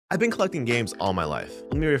I've been collecting games all my life.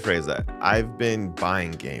 Let me rephrase that. I've been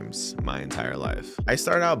buying games my entire life. I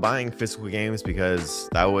started out buying physical games because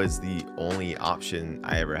that was the only option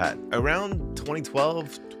I ever had. Around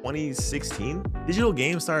 2012, 2016, digital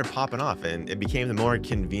games started popping off and it became the more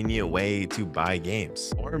convenient way to buy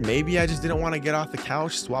games. Or maybe I just didn't want to get off the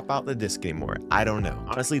couch, swap out the disc anymore. I don't know.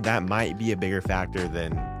 Honestly, that might be a bigger factor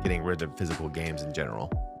than getting rid of physical games in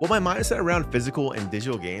general. Well, my mindset around physical and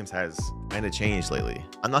digital games has kind of changed lately.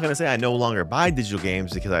 I'm not going to say I no longer buy digital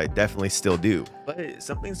games because I definitely still do, but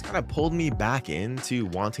something's kind of pulled me back into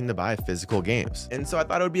wanting to buy physical games. And so I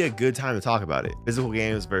thought it would be a good time to talk about it. Physical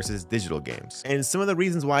games versus digital games. And some of the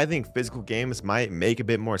reasons why I think physical games might make a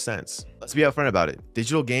bit more sense. Let's be upfront about it.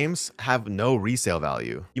 Digital games have no resale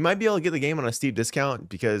value. You might be able to get the game on a steep discount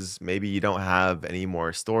because maybe you don't have any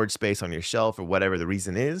more storage space on your shelf or whatever the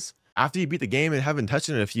reason is. After you beat the game and haven't touched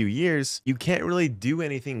it in a few years, you can't really do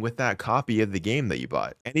anything with that copy of the game that you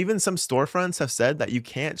bought. And even some storefronts have said that you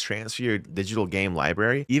can't transfer your digital game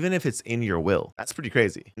library, even if it's in your will. That's pretty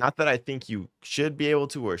crazy. Not that I think you should be able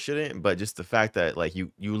to or shouldn't, but just the fact that like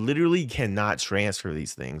you literally cannot transfer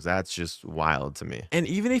these things. That's just wild to me. And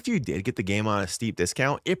even if you did get the game on a steep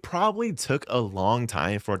discount, it probably took a long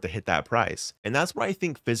time for it to hit that price. And that's where I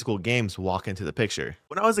think physical games walk into the picture.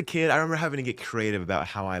 When I was a kid, I remember having to get creative about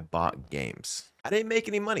how I bought games. I didn't make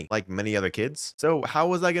any money like many other kids. So how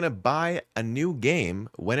was I going to buy a new game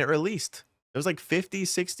when it released? It was like 50,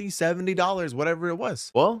 60, $70, whatever it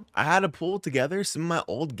was. Well, I had to pull together some of my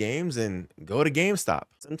old games and go to GameStop.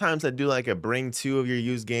 Sometimes I'd do like a bring two of your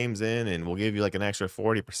used games in and we'll give you like an extra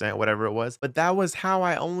 40%, whatever it was. But that was how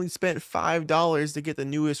I only spent $5 to get the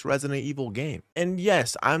newest Resident Evil game. And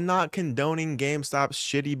yes, I'm not condoning GameStop's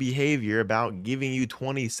shitty behavior about giving you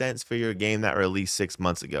 20 cents for your game that released 6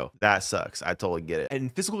 months ago. That sucks. I totally get it.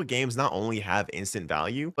 And physical games not only have instant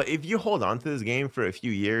value, but if you hold on to this game for a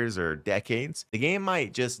few years or decades, the game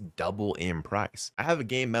might just double in price. I have a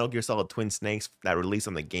game, Metal Gear Solid Twin Snakes, that released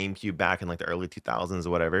on the GameCube back in like the early 2000s or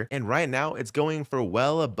whatever. And right now it's going for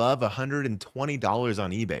well above $120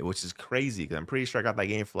 on eBay, which is crazy because I'm pretty sure I got that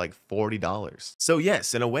game for like $40. So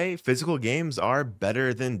yes, in a way, physical games are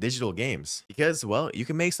better than digital games because, well, you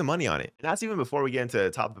can make some money on it. And that's even before we get into the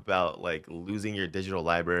topic about like losing your digital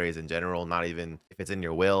libraries in general, not even if it's in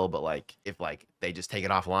your will, but like if like they just take it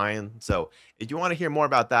offline. So if you want to hear more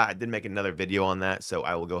about that, I did make another video on that, so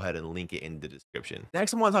I will go ahead and link it in the description.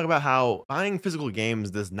 Next, I want to talk about how buying physical games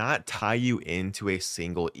does not tie you into a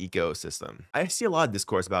single ecosystem. I see a lot of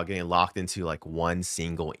discourse about getting locked into like one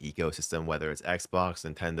single ecosystem, whether it's Xbox,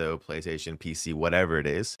 Nintendo, PlayStation, PC, whatever it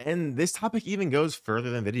is. And this topic even goes further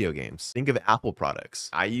than video games. Think of Apple products.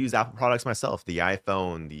 I use Apple products myself, the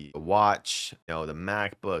iPhone, the watch, the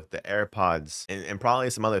MacBook, the AirPods, and probably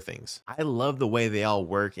some other things. I love the way they all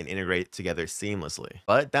work and integrate together seamlessly.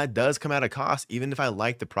 But that does come at a cost, even if I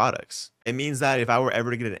like the products. It means that if I were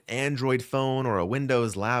ever to get an Android phone or a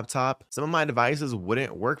Windows laptop, some of my devices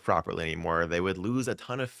wouldn't work properly anymore. They would lose a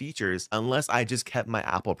ton of features unless I just kept my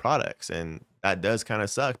Apple products. And that does kind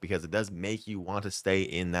of suck because it does make you want to stay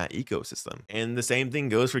in that ecosystem. And the same thing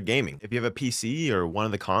goes for gaming. If you have a PC or one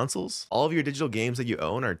of the consoles, all of your digital games that you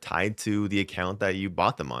own are tied to the account that you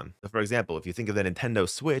bought them on. So for example, if you think of the Nintendo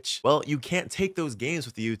Switch, well, you can't take those games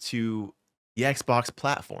with you to the Xbox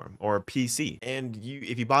platform or PC. And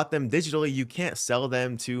if you bought them digitally, you can't sell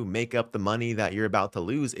them to make up the money that you're about to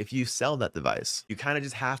lose if you sell that device. You kind of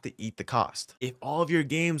just have to eat the cost. If all of your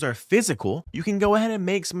games are physical, you can go ahead and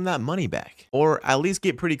make some of that money back, or at least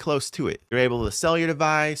get pretty close to it. You're able to sell your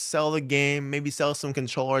device, sell the game, maybe sell some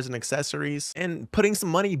controllers and accessories, and putting some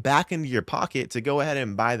money back into your pocket to go ahead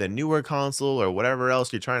and buy the newer console or whatever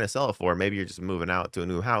else you're trying to sell it for. Maybe you're just moving out to a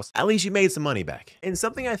new house. At least you made some money back. And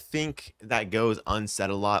something I think that goes unsaid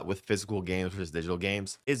a lot with physical games versus digital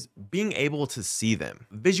games is being able to see them.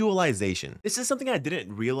 Visualization. This is something I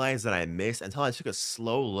didn't realize that I missed until I took a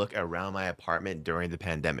slow look around my apartment during the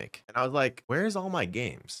pandemic. And I was like, where's all my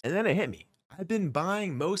games? And then it hit me. I've been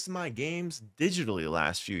buying most of my games digitally the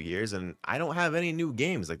last few years, and I don't have any new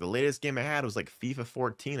games. Like the latest game I had was like FIFA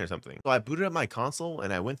 14 or something. So I booted up my console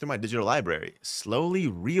and I went through my digital library, slowly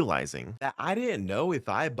realizing that I didn't know if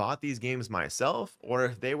I bought these games myself or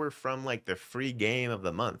if they were from like the free game of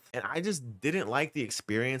the month. And I just didn't like the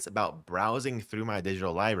experience about browsing through my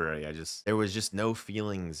digital library. There was just no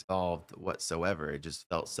feelings involved whatsoever. It just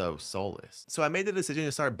felt so soulless. So I made the decision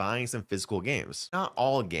to start buying some physical games. Not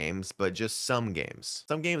all games, but just some games.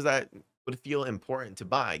 Some games that would feel important to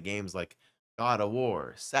buy. Games like God of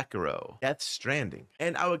War, Sekiro, Death Stranding.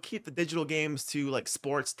 And I would keep the digital games to like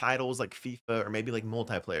sports titles like FIFA or maybe like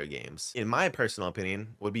multiplayer games. In my personal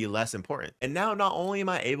opinion, would be less important. And now not only am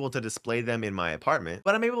I able to display them in my apartment,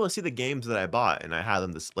 but I'm able to see the games that I bought and I have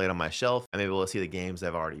them displayed on my shelf. I'm able to see the games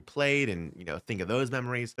I've already played and, think of those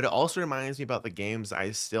memories. But it also reminds me about the games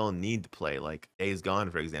I still need to play, like Days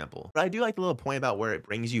Gone, for example. But I do like the little point about where it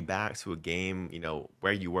brings you back to a game,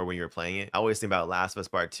 where you were when you were playing it. I always think about Last of Us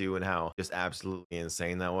Part 2 and how just absolutely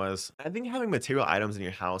insane that was. I think having material items in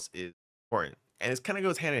your house is important. And it kind of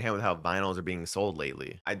goes hand in hand with how vinyls are being sold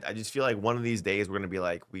lately. I just feel like one of these days we're going to be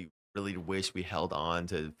like, we really wish we held on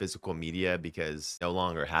to physical media because no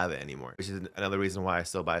longer have it anymore, which is another reason why I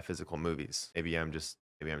still buy physical movies. Maybe I'm just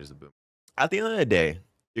a boomer. At the end of the day,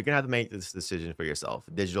 you're gonna have to make this decision for yourself.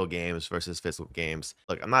 Digital games versus physical games.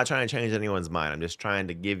 Look, I'm not trying to change anyone's mind. I'm just trying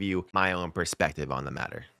to give you my own perspective on the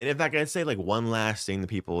matter. And in fact, I'd say like one last thing to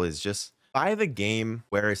people is just buy the game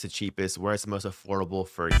where it's the cheapest, where it's the most affordable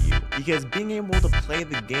for you. Because being able to play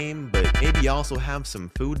the game, but maybe also have some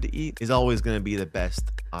food to eat is always going to be the best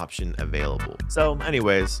option available. So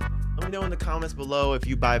anyways, let me know in the comments below if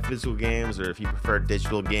you buy physical games or if you prefer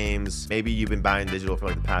digital games. Maybe you've been buying digital for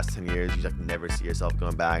like the past 10 years. You just never see yourself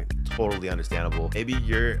going back. Totally understandable. Maybe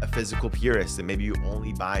you're a physical purist and maybe you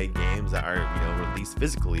only buy games that are, released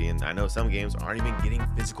physically. And I know some games aren't even getting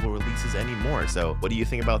physical releases anymore. So what do you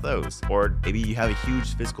think about those? Or maybe you have a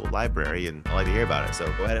huge physical library and I'd like to hear about it. So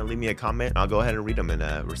go ahead and leave me a comment. I'll go ahead and read them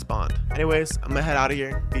and respond. Anyways, I'm gonna head out of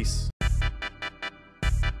here. Peace.